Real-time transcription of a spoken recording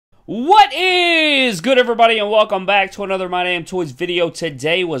What is good, everybody, and welcome back to another My Damn Toys video.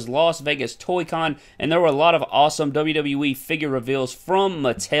 Today was Las Vegas Toycon, and there were a lot of awesome WWE figure reveals from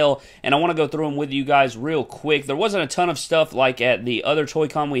Mattel, and I want to go through them with you guys real quick. There wasn't a ton of stuff like at the other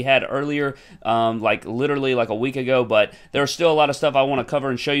Toycon we had earlier, like literally like a week ago, but there's still a lot of stuff I want to cover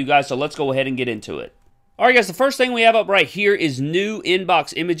and show you guys, so let's go ahead and get into it. Alright guys, the first thing we have up right here is new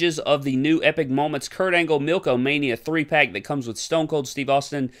inbox images of the new Epic Moments Kurt Angle Milk-O-Mania 3-pack that comes with Stone Cold Steve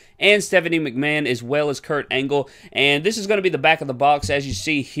Austin and Stephanie McMahon as well as Kurt Angle. And this is going to be the back of the box. As you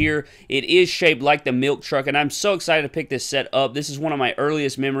see here, it is shaped like the milk truck, and I'm so excited to pick this set up. This is one of my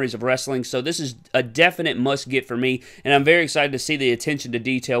earliest memories of wrestling, so this is a definite must-get for me, and I'm very excited to see the attention to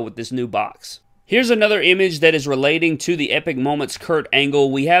detail with this new box. Here's another image that is relating to the Epic Moments Kurt Angle.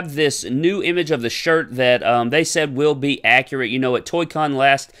 We have this new image of the shirt that they said will be accurate. You know, at Toycon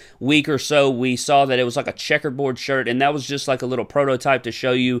last week or so, we saw that it was like a checkerboard shirt, and that was just like a little prototype to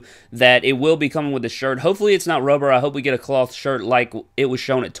show you that it will be coming with the shirt. Hopefully it's not rubber. I hope we get a cloth shirt like it was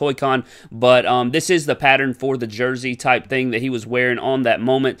shown at Toycon, but this is the pattern for the jersey type thing that he was wearing on that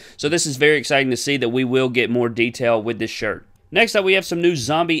moment. So this is very exciting to see that we will get more detail with this shirt. Next up, we have some new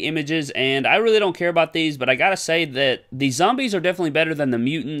zombie images, and I really don't care about these, but I gotta say that the zombies are definitely better than the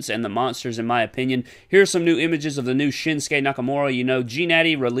mutants and the monsters, in my opinion. Here are some new images of the new Shinsuke Nakamura. You know,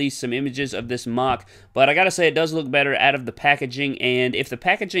 G-Natty released some images of this mock, but I gotta say it does look better out of the packaging, and if the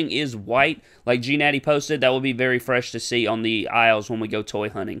packaging is white, like G-Natty posted, that will be very fresh to see on the aisles when we go toy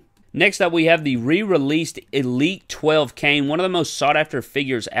hunting. Next up, we have the re-released Elite 12 Kane, one of the most sought-after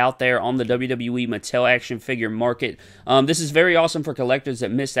figures out there on the WWE Mattel action figure market. This is very awesome for collectors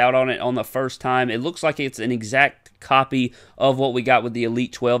that missed out on it on the first time. It looks like it's an exact copy of what we got with the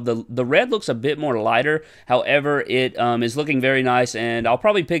Elite 12. The red looks a bit more lighter, however, it is looking very nice, and I'll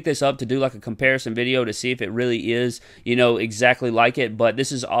probably pick this up to do like a comparison video to see if it really is, you know, exactly like it, but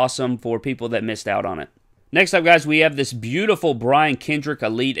this is awesome for people that missed out on it. Next up, guys, we have this beautiful Brian Kendrick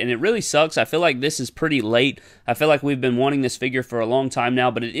Elite, and it really sucks. I feel like this is pretty late. I feel like we've been wanting this figure for a long time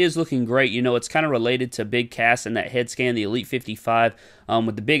now, but it is looking great. You know, it's kind of related to Big Cass and that head scan, the Elite 55,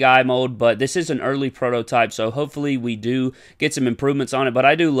 with the big eye mold, but this is an early prototype, so hopefully we do get some improvements on it, but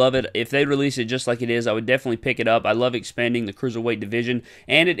I do love it. If they release it just like it is, I would definitely pick it up. I love expanding the Cruiserweight division,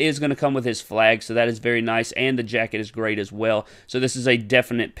 and it is going to come with his flag, so that is very nice, and the jacket is great as well, so this is a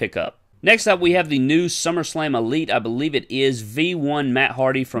definite pickup. Next up, we have the new SummerSlam Elite. I believe it is V1 Matt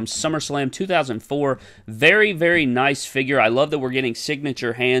Hardy from SummerSlam 2004. Very, very nice figure. I love that we're getting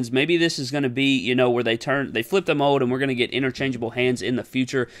signature hands. Maybe this is going to be, you know, where they flip the mold and we're going to get interchangeable hands in the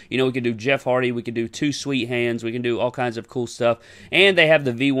future. You know, we could do Jeff Hardy. We could do Two Sweet Hands. We can do all kinds of cool stuff. And they have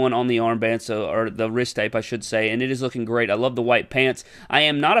the V1 on the armband, or the wrist tape, I should say, and it is looking great. I love the white pants. I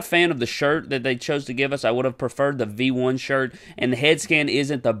am not a fan of the shirt that they chose to give us. I would have preferred the V1 shirt, and the head scan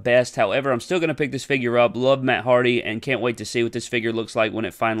isn't the best. However, I'm still going to pick this figure up. Love Matt Hardy and can't wait to see what this figure looks like when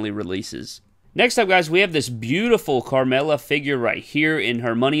it finally releases. Next up, guys, we have this beautiful Carmella figure right here in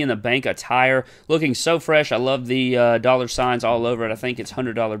her Money in the Bank attire. Looking so fresh. I love the dollar signs all over it. I think it's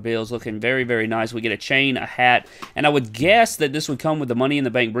 $100 bills. Looking very, very nice. We get a chain, a hat, and I would guess that this would come with the Money in the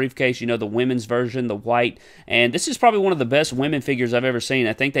Bank briefcase, you know, the women's version, the white. And this is probably one of the best women figures I've ever seen.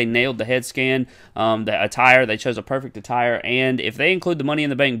 I think they nailed the head scan, the attire. They chose a perfect attire. And if they include the Money in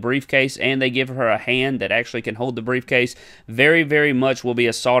the Bank briefcase and they give her a hand that actually can hold the briefcase, very, very much will be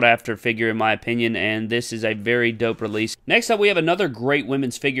a sought-after figure in my opinion, and this is a very dope release. Next up, we have another great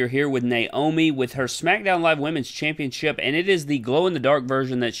women's figure here with Naomi with her SmackDown Live Women's Championship, and it is the glow-in-the-dark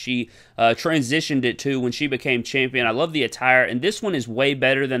version that she transitioned it to when she became champion. I love the attire, and this one is way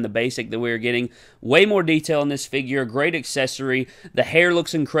better than the basic that we are getting. Way more detail in this figure, great accessory, the hair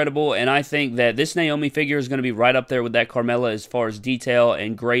looks incredible, and I think that this Naomi figure is going to be right up there with that Carmella as far as detail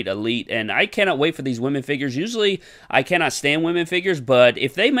and great elite, and I cannot wait for these women figures. Usually, I cannot stand women figures, but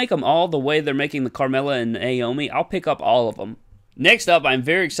if they make them all the way they're making the Carmella and Naomi, I'll pick up all of them. Next up, I'm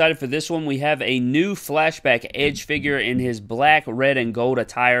very excited for this one. We have a new Flashback Edge figure in his black, red, and gold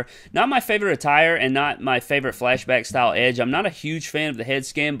attire. Not my favorite attire and not my favorite Flashback style Edge. I'm not a huge fan of the head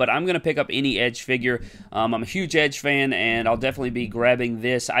scan, but I'm going to pick up any Edge figure. I'm a huge Edge fan, and I'll definitely be grabbing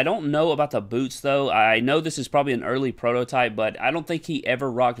this. I don't know about the boots, though. I know this is probably an early prototype, but I don't think he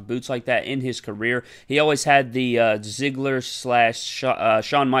ever rocked boots like that in his career. He always had the Ziggler /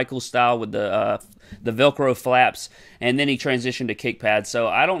 Shawn Michaels style with the Velcro flaps, and then he transitioned to kick pads. So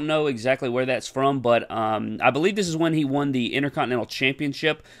I don't know exactly where that's from, but I believe this is when he won the Intercontinental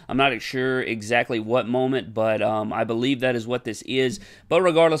Championship. I'm not sure exactly what moment, but I believe that is what this is. But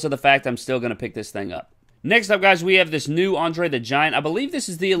regardless of the fact, I'm still going to pick this thing up. Next up, guys, we have this new Andre the Giant. I believe this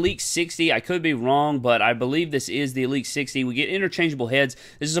is the Elite 60. I could be wrong, but I believe this is the Elite 60. We get interchangeable heads.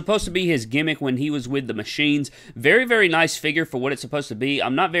 This is supposed to be his gimmick when he was with the Machines. Very, very nice figure for what it's supposed to be.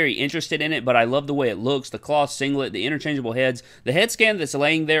 I'm not very interested in it, but I love the way it looks. The cloth singlet, the interchangeable heads. The head scan that's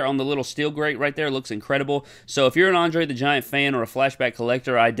laying there on the little steel grate right there looks incredible. So if you're an Andre the Giant fan or a flashback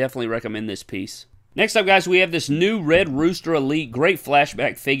collector, I definitely recommend this piece. Next up, guys, we have this new Red Rooster Elite. Great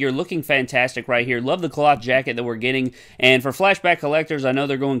flashback figure. Looking fantastic right here. Love the cloth jacket that we're getting. And for flashback collectors, I know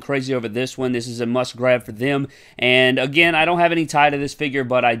they're going crazy over this one. This is a must-grab for them. And again, I don't have any tie to this figure,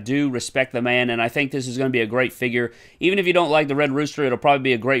 but I do respect the man, and I think this is going to be a great figure. Even if you don't like the Red Rooster, it'll probably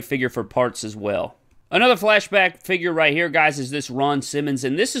be a great figure for parts as well. Another flashback figure right here, guys, is this Ron Simmons,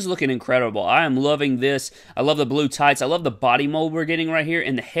 and this is looking incredible. I am loving this. I love the blue tights. I love the body mold we're getting right here,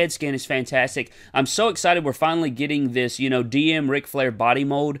 and the head scan is fantastic. I'm so excited we're finally getting this, DM Ric Flair body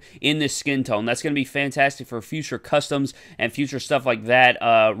mold in this skin tone. That's going to be fantastic for future customs and future stuff like that.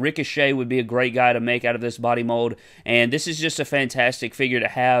 Ricochet would be a great guy to make out of this body mold, and this is just a fantastic figure to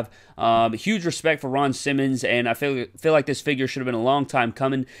have. Huge respect for Ron Simmons, and I feel like this figure should have been a long time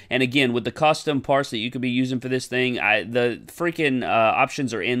coming. And again, with the custom parts that you could be using for this thing, the freaking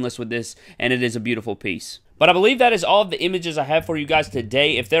options are endless with this, and it is a beautiful piece. But I believe that is all of the images I have for you guys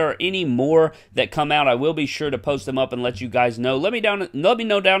today. If there are any more that come out, I will be sure to post them up and let you guys know. Let me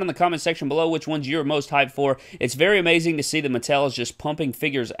know down in the comment section below which ones you're most hyped for. It's very amazing to see the Mattel is just pumping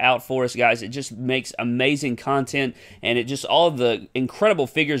figures out for us, guys. It just makes amazing content, and all of the incredible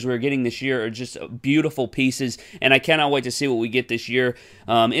figures we're getting this year are just beautiful pieces, and I cannot wait to see what we get this year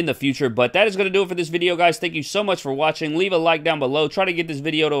in the future. But that is going to do it for this video, guys. Thank you so much for watching. Leave a like down below. Try to get this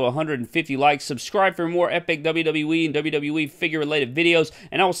video to 150 likes. Subscribe for more epic WWE and WWE figure-related videos,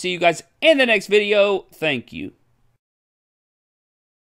 and I will see you guys in the next video. Thank you.